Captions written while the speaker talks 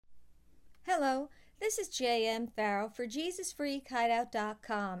Hello, this is J.M. Farrell for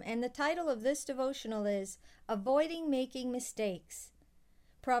JesusFreakHideout.com, and the title of this devotional is Avoiding Making Mistakes.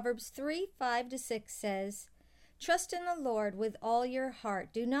 Proverbs 3:5-6 says, "Trust in the Lord with all your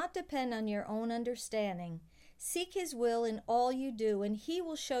heart. Do not depend on your own understanding. Seek His will in all you do, and He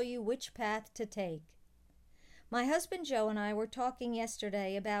will show you which path to take." My husband Joe and I were talking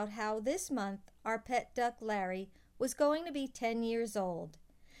yesterday about how this month our pet duck Larry was going to be 10 years old.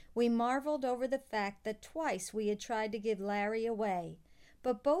 We marveled over the fact that twice we had tried to give Larry away,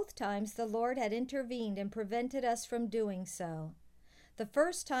 but both times the Lord had intervened and prevented us from doing so. The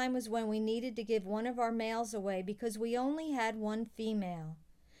first time was when we needed to give one of our males away because we only had one female.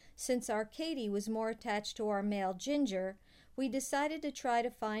 Since our Katie was more attached to our male Ginger, we decided to try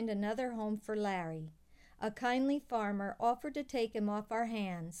to find another home for Larry. A kindly farmer offered to take him off our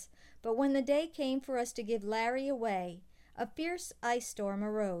hands, but when the day came for us to give Larry away, a fierce ice storm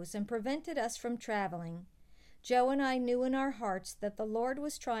arose and prevented us from traveling. Joe and I knew in our hearts that the Lord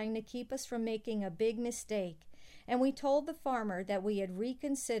was trying to keep us from making a big mistake, and we told the farmer that we had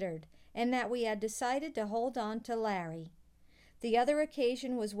reconsidered and that we had decided to hold on to Larry. The other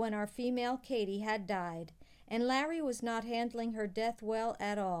occasion was when our female Katie had died, and Larry was not handling her death well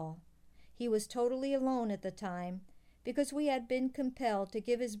at all. He was totally alone at the time because we had been compelled to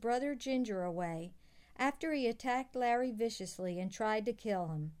give his brother Ginger away after he attacked Larry viciously and tried to kill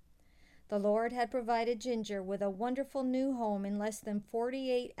him. The Lord had provided Ginger with a wonderful new home in less than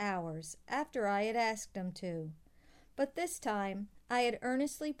 48 hours after I had asked him to. But this time, I had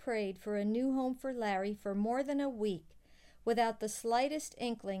earnestly prayed for a new home for Larry for more than a week, without the slightest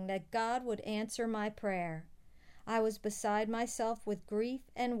inkling that God would answer my prayer. I was beside myself with grief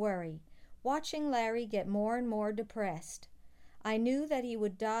and worry, watching Larry get more and more depressed. I knew that he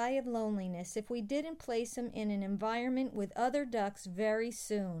would die of loneliness if we didn't place him in an environment with other ducks very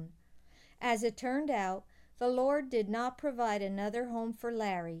soon. As it turned out, the Lord did not provide another home for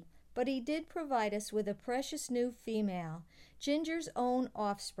Larry, but He did provide us with a precious new female, Ginger's own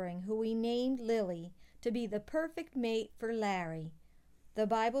offspring, who we named Lily, to be the perfect mate for Larry. The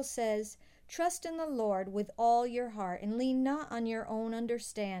Bible says, "Trust in the Lord with all your heart and lean not on your own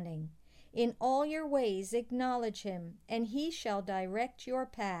understanding. In all your ways acknowledge Him, and He shall direct your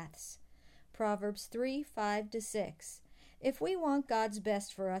paths." Proverbs 3:5-6. If we want God's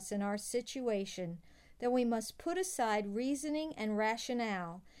best for us in our situation, then we must put aside reasoning and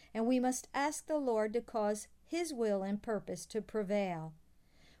rationale, and we must ask the Lord to cause His will and purpose to prevail.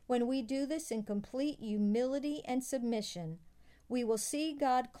 When we do this in complete humility and submission, we will see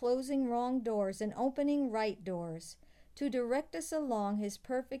God closing wrong doors and opening right doors to direct us along His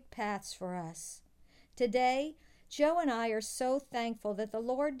perfect paths for us. Today, Joe and I are so thankful that the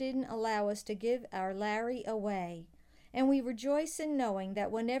Lord didn't allow us to give our Larry away, and we rejoice in knowing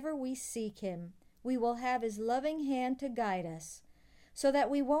that whenever we seek Him, we will have His loving hand to guide us, so that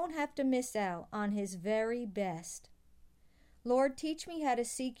we won't have to miss out on His very best. Lord, teach me how to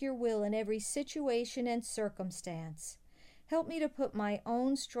seek your will in every situation and circumstance. Help me to put my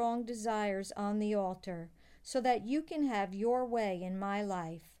own strong desires on the altar, so that you can have your way in my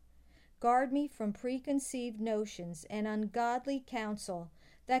life. Guard me from preconceived notions and ungodly counsel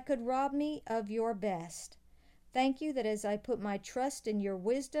that could rob me of your best. Thank you that as I put my trust in your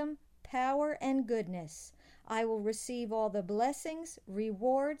wisdom, power, and goodness, I will receive all the blessings,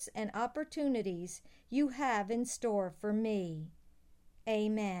 rewards, and opportunities you have in store for me.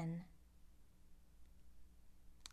 Amen.